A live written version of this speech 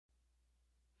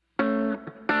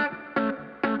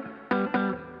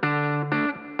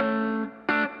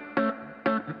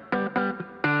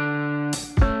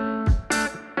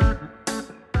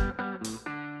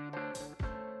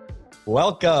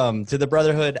Welcome to the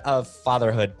Brotherhood of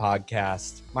Fatherhood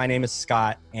podcast. My name is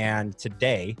Scott, and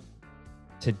today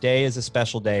is a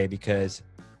special day because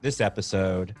this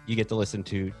episode, you get to listen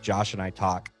to Josh and I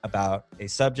talk about a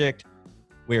subject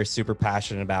we are super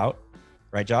passionate about.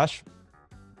 Right, Josh?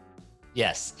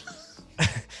 Yes.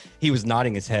 He was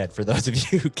nodding his head for those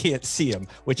of you who can't see him,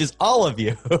 which is all of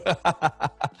you.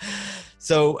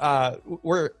 So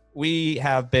we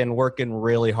have been working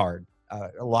really hard.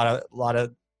 A lot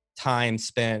of time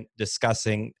spent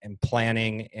discussing and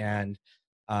planning and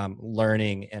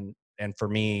learning, and for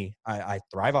me, I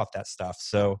thrive off that stuff.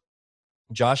 So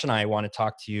Josh and I want to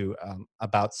talk to you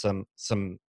about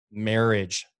some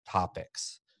marriage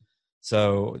topics.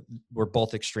 So we're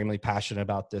both extremely passionate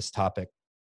about this topic.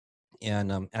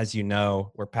 And as you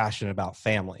know, we're passionate about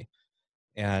family.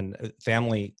 And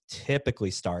family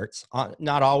typically starts,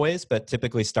 not always, but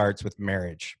typically starts with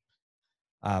marriage.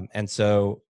 And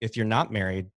so if you're not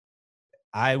married,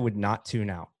 I would not tune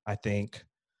out. I think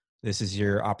this is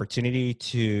your opportunity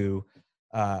to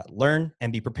learn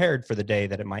and be prepared for the day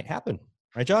that it might happen.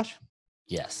 Right, Josh?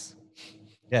 Yes.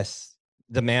 Yes.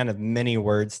 The man of many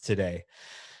words today.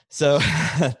 So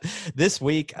this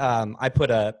week, I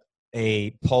put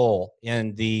a poll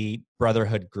in the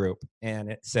Brotherhood group,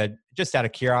 and it said, just out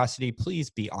of curiosity, please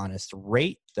be honest,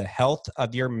 rate the health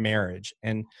of your marriage.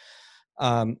 And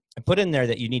I put in there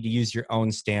that you need to use your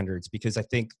own standards, because I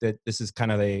think that this is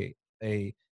kind of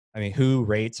who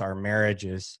rates our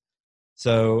marriages?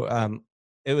 So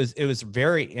it was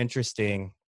very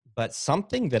interesting, but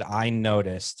something that I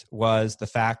noticed was the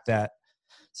fact that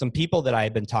some people that I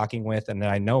had been talking with and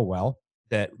that I know well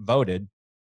that voted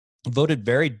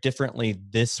very differently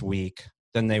this week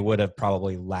than they would have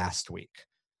probably last week.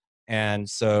 And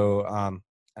so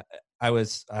I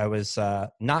was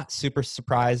not super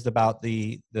surprised about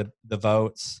the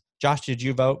votes. Josh, did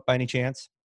you vote by any chance?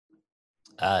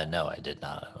 No, I did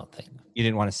not. I don't think. You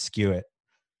didn't want to skew it.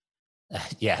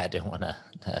 Yeah, I didn't want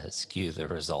to skew the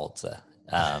results.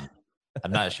 I'm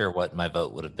not sure what my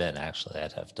vote would have been. Actually,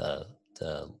 I'd have to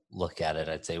look at it.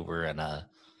 I'd say we're in a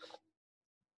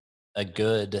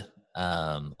good,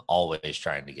 always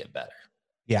trying to get better.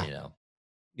 Yeah. You know.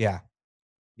 Yeah.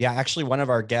 Actually, one of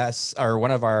our guests, or one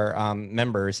of our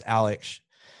members, Alex,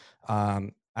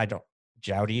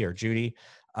 Judy,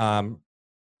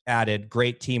 added,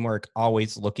 great teamwork,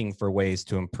 always looking for ways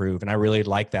to improve. And I really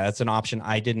like that. That's an option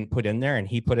I didn't put in there and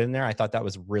he put in there. I thought that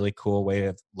was a really cool way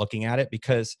of looking at it,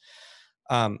 because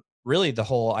really the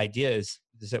whole idea is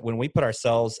that when we put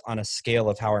ourselves on a scale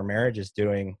of how our marriage is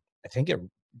doing, I think it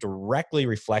directly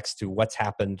reflects to what's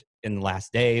happened in the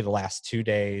last day, the last 2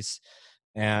 days.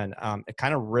 And it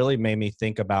kind of really made me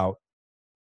think about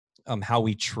how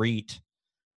we treat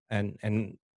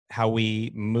and how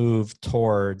we move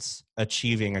towards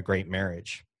achieving a great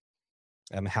marriage.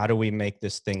 How do we make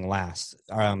this thing last?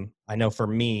 I know for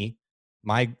me,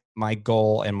 my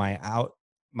goal and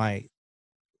my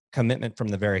commitment from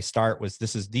the very start was,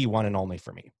 this is the one and only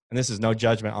for me. And this is no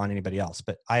judgment on anybody else,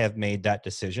 but I have made that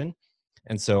decision.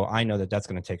 And so I know that that's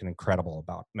going to take an incredible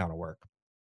amount of work.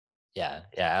 Yeah,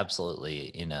 absolutely.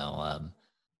 In the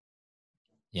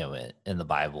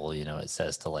Bible, it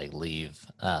says to leave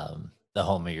the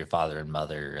home of your father and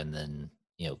mother, and then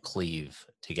cleave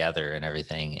together and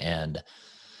everything. And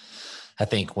I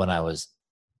think when I was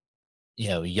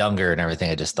younger and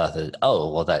everything, I just thought that,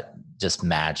 oh, well, that just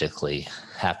magically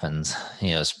happens,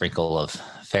 a sprinkle of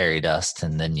fairy dust,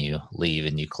 and then you leave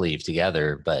and you cleave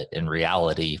together. But in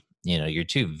reality, you're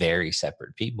two very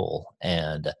separate people.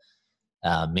 And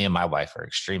me and my wife are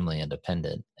extremely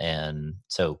independent. And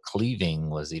so cleaving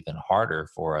was even harder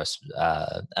for us.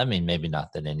 Maybe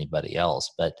not than anybody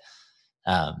else, but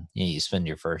you spend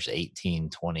your first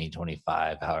 18, 20,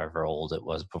 25, however old it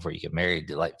was before you get married,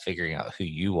 like figuring out who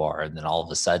you are. And then all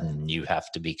of a sudden you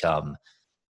have to become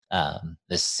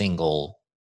this single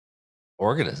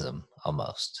organism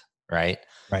almost. Right.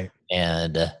 Right.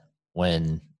 And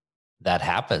when that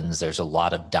happens, there's a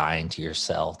lot of dying to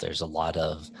yourself. There's a lot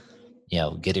of,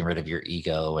 getting rid of your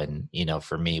ego. And,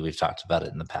 for me, we've talked about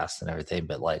it in the past and everything,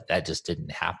 but that just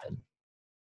didn't happen.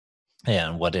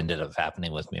 And what ended up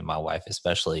happening with me and my wife,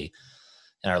 especially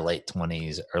in our late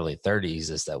 20s, early 30s,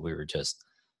 is that we were just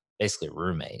basically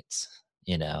roommates,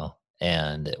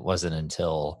 and it wasn't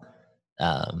until,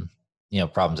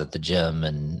 problems at the gym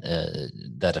and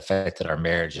that affected our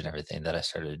marriage and everything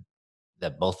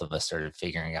that both of us started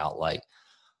figuring out,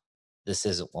 this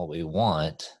isn't what we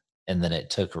want. And then it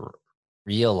took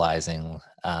realizing,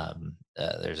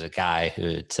 there's a guy who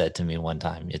had said to me one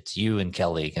time, it's you and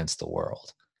Kelly against the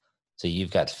world. So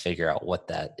you've got to figure out what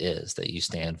that is that you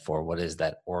stand for. What is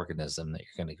that organism that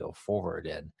you're going to go forward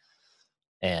in?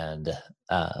 And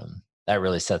that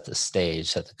really set the stage,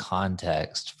 set the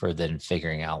context for then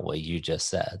figuring out what you just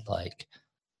said. Like,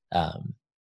 um,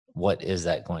 what is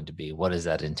that going to be? What is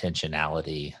that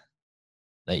intentionality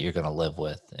that you're going to live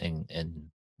with and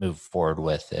move forward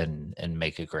with and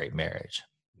make a great marriage?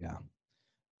 Yeah.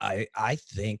 I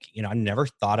think, I never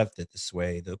thought of it this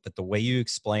way, but the way you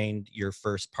explained your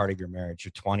first part of your marriage,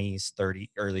 your 20s,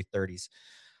 30, early 30s,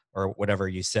 or whatever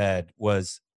you said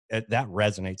was that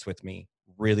resonates with me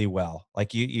really well.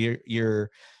 Like you're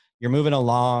moving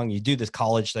along, you do this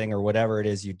college thing or whatever it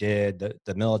is you did,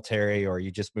 the military, or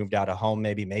you just moved out of home,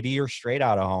 maybe you're straight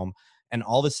out of home, and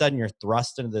all of a sudden you're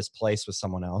thrust into this place with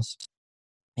someone else.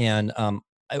 And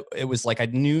it was like I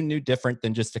knew different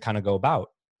than just to kind of go about,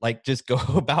 like just go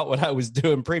about what I was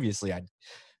doing previously. I'd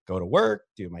go to work,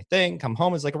 do my thing, come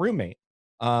home as like a roommate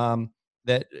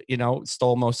that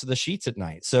stole most of the sheets at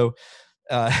night. So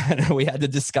we had to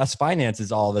discuss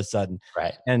finances all of a sudden,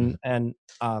 Right. and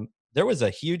there was a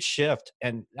huge shift.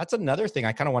 And that's another thing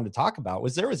I kind of wanted to talk about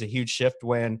was there was a huge shift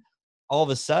when all of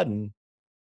a sudden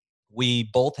we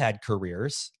both had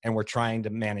careers and we're trying to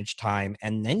manage time.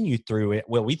 And then we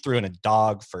threw in a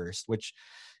dog first, which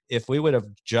if we would have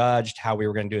judged how we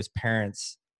were going to do as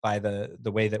parents by the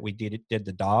way that we did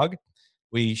the dog,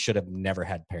 we should have never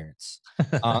had parents.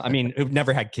 I mean, we've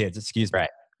never had kids, excuse me. Right.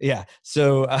 Yeah.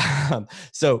 So,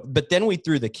 but then we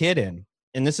threw the kid in.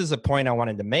 And this is a point I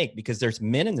wanted to make because there's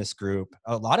men in this group,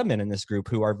 a lot of men in this group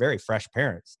who are very fresh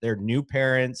parents. They're new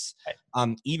parents,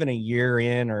 Right. Even a year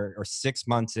in or 6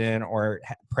 months in or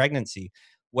pregnancy.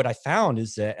 What I found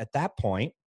is that at that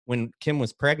point, when Kim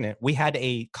was pregnant, we had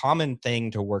a common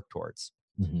thing to work towards.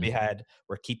 Mhm.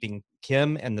 We're keeping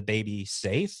Kim and the baby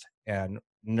safe and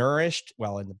nourished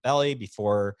well in the belly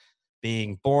before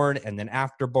being born, and then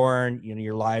after born,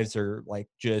 your lives are like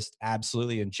just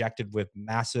absolutely injected with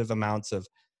massive amounts of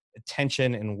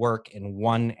attention and work in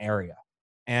one area.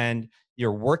 And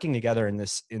you're working together in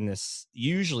this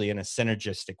usually in a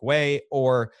synergistic way,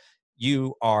 or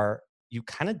you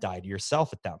kind of die to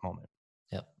yourself at that moment.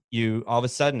 Yep. You all of a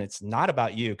sudden it's not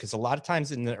about you, because a lot of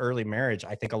times in the early marriage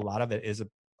I think a lot of it is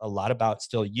a lot about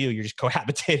still you're just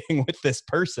cohabitating with this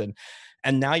person,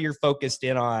 and now you're focused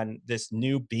in on this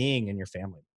new being in your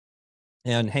family.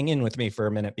 And hang in with me for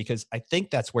a minute, because I think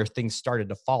that's where things started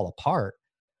to fall apart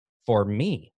for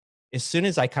me. As soon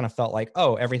as I kind of felt like,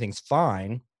 oh, everything's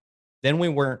fine, then we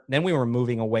were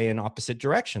moving away in opposite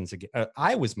directions again.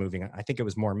 I was moving, I think it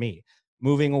was more me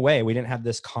moving away. We didn't have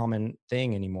this common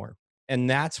thing anymore. And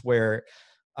that's where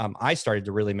I started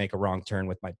to really make a wrong turn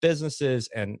with my businesses,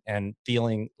 and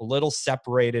feeling a little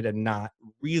separated and not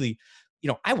really,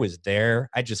 I was there,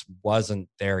 I just wasn't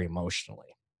there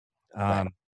emotionally. Right. um,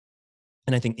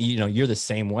 and I think, you're the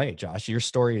same way, Josh. Your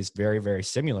story is very, very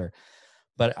similar.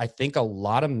 But I think a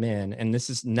lot of men, and this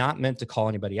is not meant to call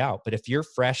anybody out, but if you're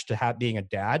fresh to being a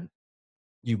dad,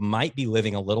 you might be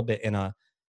living a little bit in a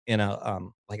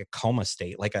like a coma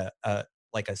state, like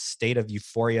a state of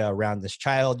euphoria around this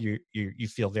child. You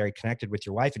feel very connected with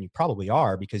your wife, and you probably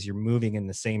are because you're moving in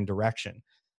the same direction.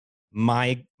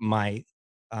 My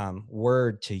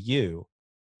word to you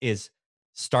is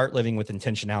start living with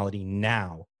intentionality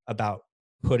now about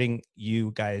putting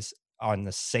you guys on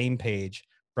the same page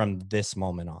from this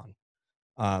moment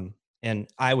on. And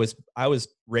I was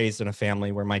raised in a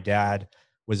family where my dad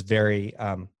was very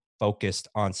focused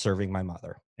on serving my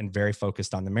mother and very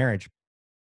focused on the marriage,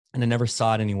 and I never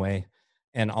saw it anyway.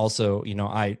 And also,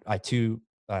 I too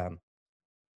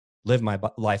live my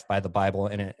life by the Bible,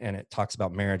 and it talks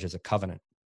about marriage as a covenant.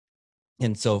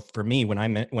 And so for me, when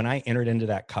I entered into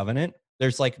that covenant,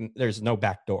 there's no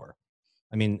back door.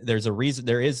 I mean, there's a reason.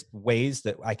 There is ways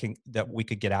that we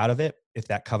could get out of it if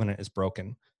that covenant is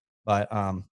broken, but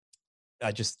I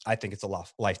think it's a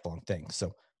lifelong thing.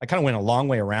 So I kind of went a long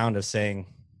way around of saying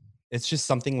it's just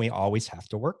something we always have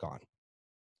to work on.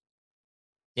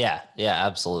 Yeah, yeah,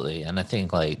 absolutely. And I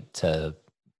think like to,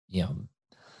 you know,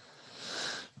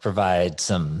 provide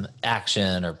some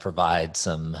action or provide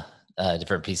some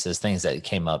different pieces, things that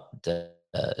came up to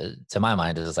my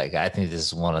mind is like, I think this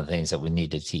is one of the things that we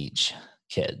need to teach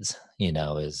kids,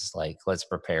 is like, let's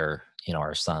prepare,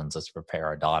 our sons, let's prepare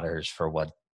our daughters for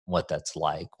what that's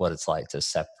like, what it's like to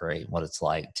separate, what it's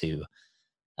like to,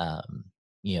 um,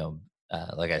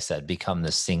 like I said, become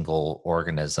this single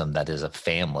organism that is a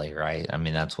family, right? I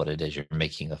mean, that's what it is. You're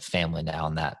making a family now,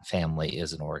 and that family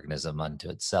is an organism unto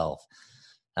itself.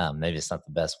 Maybe it's not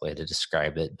the best way to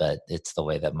describe it, but it's the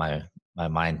way that my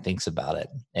mind thinks about it.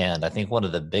 And I think one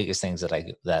of the biggest things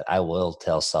that I will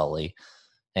tell Sully,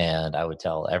 and I would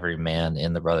tell every man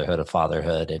in the Brotherhood of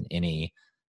Fatherhood and any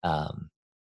um,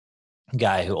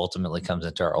 guy who ultimately comes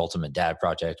into our Ultimate Dad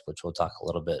project, which we'll talk a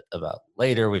little bit about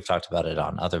later. We've talked about it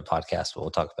on other podcasts, but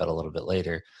we'll talk about it a little bit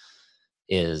later,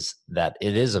 is that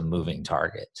it is a moving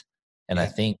target. And I Yeah.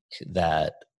 think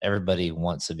that everybody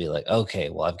wants to be like, okay,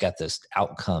 well, I've got this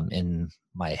outcome in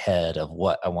my head of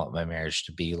what I want my marriage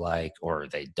to be like, or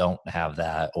they don't have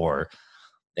that, or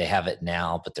they have it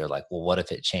now, but they're like, well, what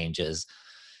if it changes?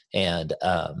 And,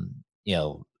 you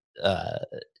know, uh,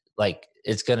 like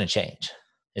it's going to change.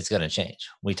 It's going to change.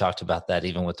 We talked about that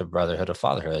even with the brotherhood of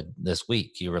fatherhood this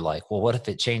week. You were like, well, what if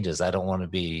it changes? I don't want to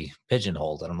be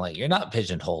pigeonholed. And I'm like, you're not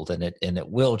pigeonholed, and it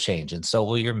will change. And so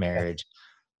will your Yeah. marriage,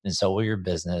 and so will your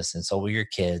business, and so will your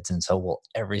kids, and so will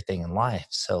everything in life.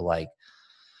 So like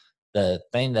the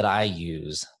thing that I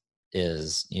use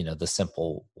is, the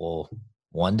simple, well,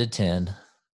 1 to 10,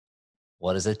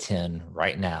 what is a 10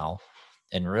 right now?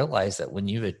 And realize that when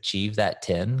you achieve that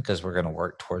 10, because we're going to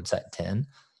work towards that 10,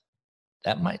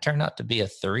 that might turn out to be a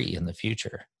 3 in the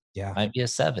future. Yeah. Might be a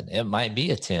 7. It might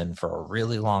be a 10 for a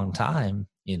really long time,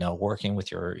 working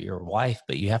with your wife,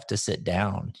 but you have to sit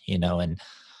down, and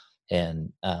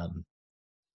and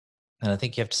I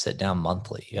think you have to sit down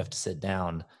monthly. You have to sit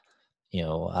down,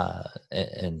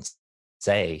 and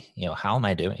say, how am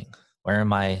I doing? Where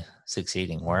am I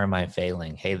succeeding? Where am I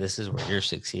failing? Hey, this is where you're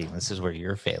succeeding. This is where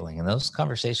you're failing. And those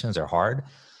conversations are hard.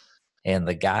 And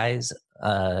the guys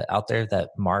out there that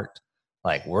marked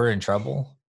like we're in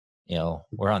trouble,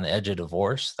 we're on the edge of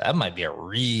divorce, that might be a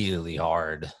really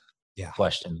hard Yeah.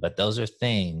 question. But those are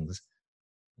things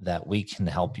that we can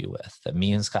help you with, that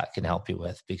me and Scott can help you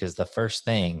with. Because the first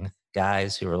thing,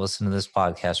 guys who are listening to this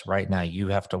podcast right now, you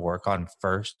have to work on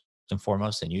first and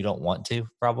foremost, and you don't want to,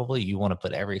 probably, you want to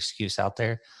put every excuse out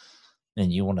there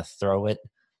and you want to throw it,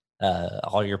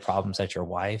 all your problems at your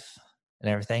wife and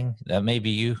everything. That may be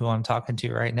you who I'm talking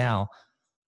to right now.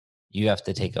 You have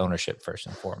to take ownership first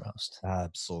and foremost.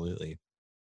 Absolutely.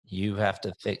 You have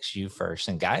to fix you first.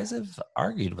 And guys have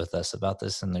argued with us about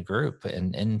this in the group.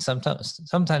 And sometimes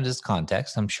it's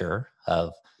context, I'm sure,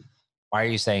 of why are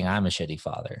you saying I'm a shitty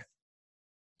father?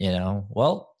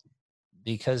 Well,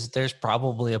 because there's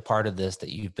probably a part of this that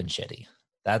you've been shitty.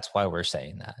 That's why we're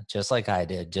saying that. Just like I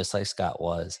did, just like Scott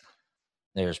was,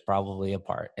 there's probably a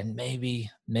part. And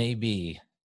maybe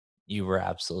you were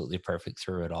absolutely perfect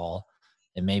through it all.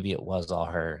 And maybe it was all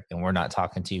her. And we're not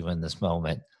talking to you in this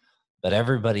moment. But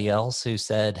everybody else who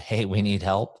said, hey, we need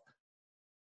help,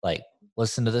 like,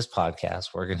 listen to this podcast.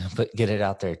 We're going to get it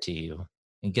out there to you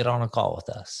and get on a call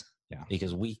with us, Yeah.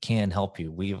 because we can help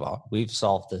you. We've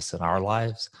solved this in our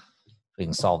lives. We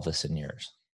can solve this in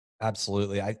yours.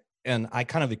 Absolutely. I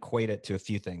kind of equate it to a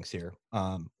few things here.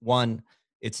 One,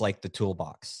 it's like the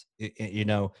toolbox.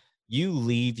 You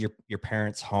leave your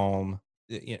parents' home,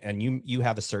 and you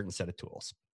have a certain set of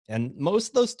tools. And most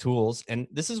of those tools, and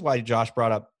this is why Josh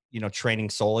brought up, training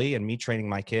Sully and me training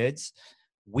my kids.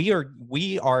 We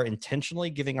are intentionally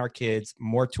giving our kids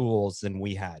more tools than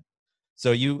we had.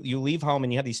 So you leave home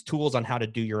and you have these tools on how to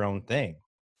do your own thing.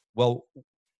 Well,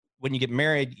 when you get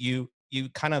married, you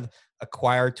kind of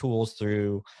acquire tools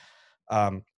through,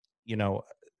 um, you know,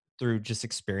 through just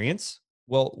experience.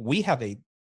 Well, we have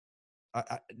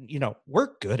we're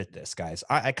good at this, guys.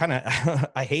 I kind of,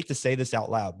 I hate to say this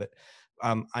out loud, but,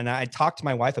 and I talked to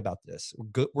my wife about this.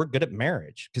 We're good at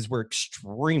marriage because we're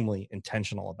extremely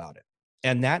intentional about it.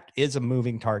 And that is a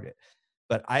moving target.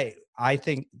 But I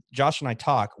think Josh and I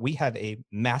talk, we have a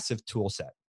massive tool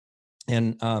set.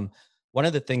 And, one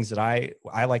of the things that I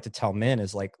like to tell men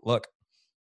is like, look,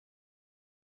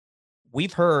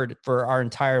 we've heard for our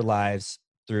entire lives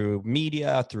through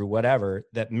media, through whatever,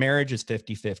 that marriage is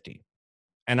 50-50.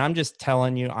 And I'm just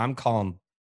telling you, I'm calling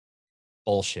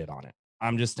bullshit on it.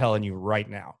 I'm just telling you right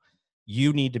now,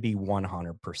 you need to be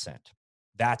 100%.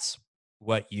 That's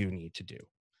what you need to do.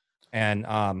 And,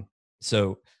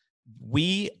 so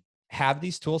we have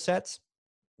these tool sets,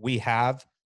 we have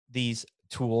these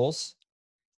tools,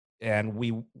 and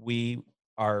we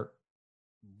are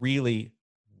really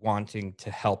wanting to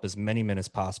help as many men as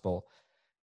possible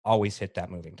always hit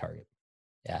that moving target.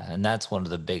 Yeah, and that's one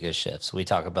of the biggest shifts. We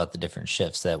talk about the different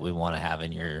shifts that we want to have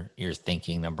in your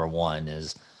thinking. Number one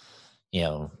is,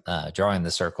 drawing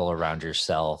the circle around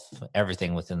yourself,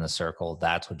 everything within the circle.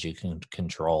 That's what you can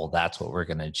control. That's what we're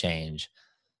going to change.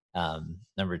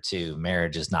 Number two,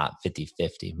 marriage is not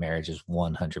 50-50. Marriage is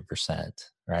 100%,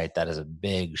 right? That is a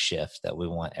big shift that we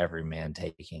want every man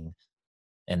taking.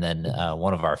 And then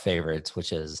one of our favorites,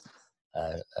 which is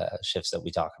shifts that we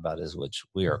talk about, is which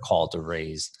we are called to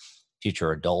raise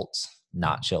future adults,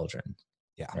 not children,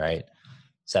 Yeah. right?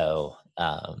 So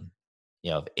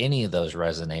if any of those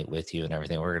resonate with you and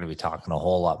everything, we're going to be talking a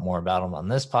whole lot more about them on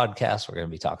this podcast. We're going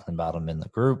to be talking about them in the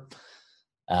group.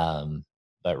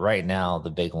 But right now, the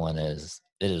big one is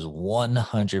it is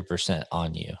 100%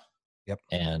 on you. Yep.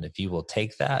 And if you will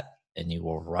take that and you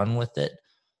will run with it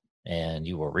and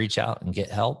you will reach out and get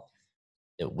help,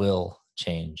 it will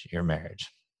change your marriage.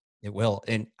 It will.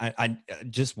 And I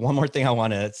just one more thing I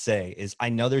want to say is I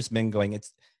know there's men going,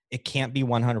 it can't be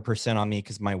 100% on me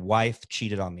because my wife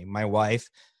cheated on me. My wife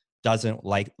doesn't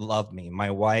love me.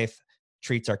 My wife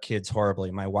treats our kids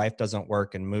horribly. My wife doesn't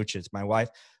work and mooches. My wife,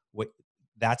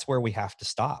 that's where we have to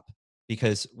stop,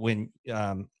 because when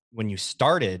you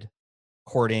started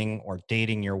courting or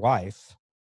dating your wife,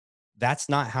 that's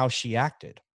not how she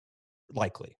acted.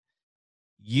 Likely,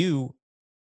 you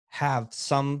have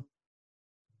some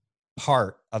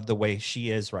part of the way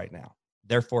she is right now.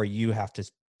 Therefore, you have to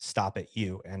stop at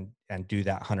you and do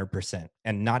that 100%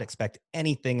 and not expect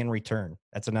anything in return.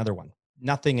 That's another one.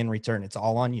 Nothing in return. It's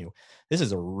all on you. This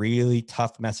is a really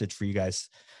tough message for you guys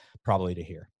probably to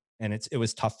hear. And it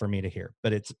was tough for me to hear,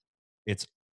 but it's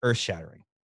earth shattering.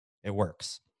 It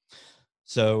works.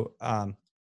 So, all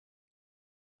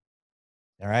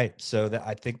right. So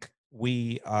I think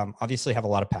we obviously have a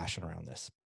lot of passion around this.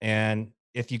 And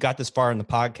if you got this far in the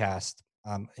podcast,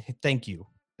 thank you.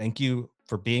 Thank you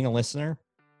for being a listener.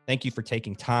 Thank you for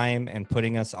taking time and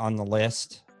putting us on the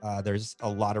list. There's a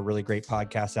lot of really great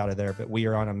podcasts out of there, but we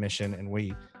are on a mission, and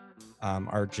we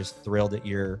are just thrilled that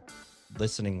you're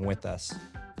listening with us.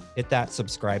 Hit that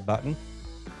subscribe button.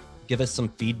 Give us some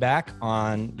feedback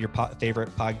on your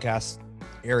favorite podcast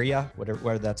area,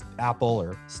 whether that's Apple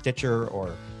or Stitcher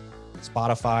or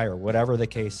Spotify or whatever the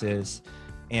case is.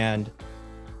 And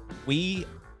we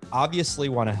obviously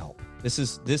want to help. This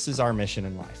is our mission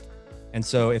in life. And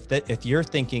so if you're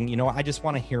thinking, I just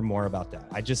want to hear more about that.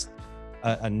 I just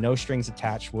a no strings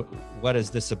attached. What is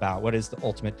this about? What is the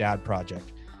Ultimate Dad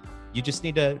Project? You just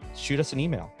need to shoot us an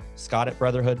email,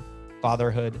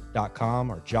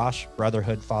 scott@brotherhoodfatherhood.com or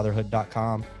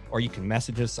josh@brotherhoodfatherhood.com, or you can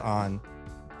message us on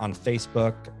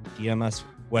Facebook, DM us,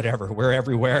 whatever. We're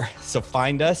everywhere. So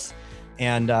find us,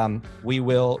 and we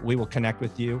will connect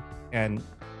with you and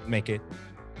make it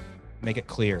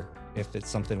clear if it's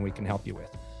something we can help you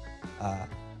with.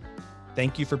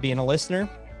 Thank you for being a listener.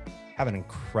 Have an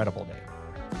incredible day.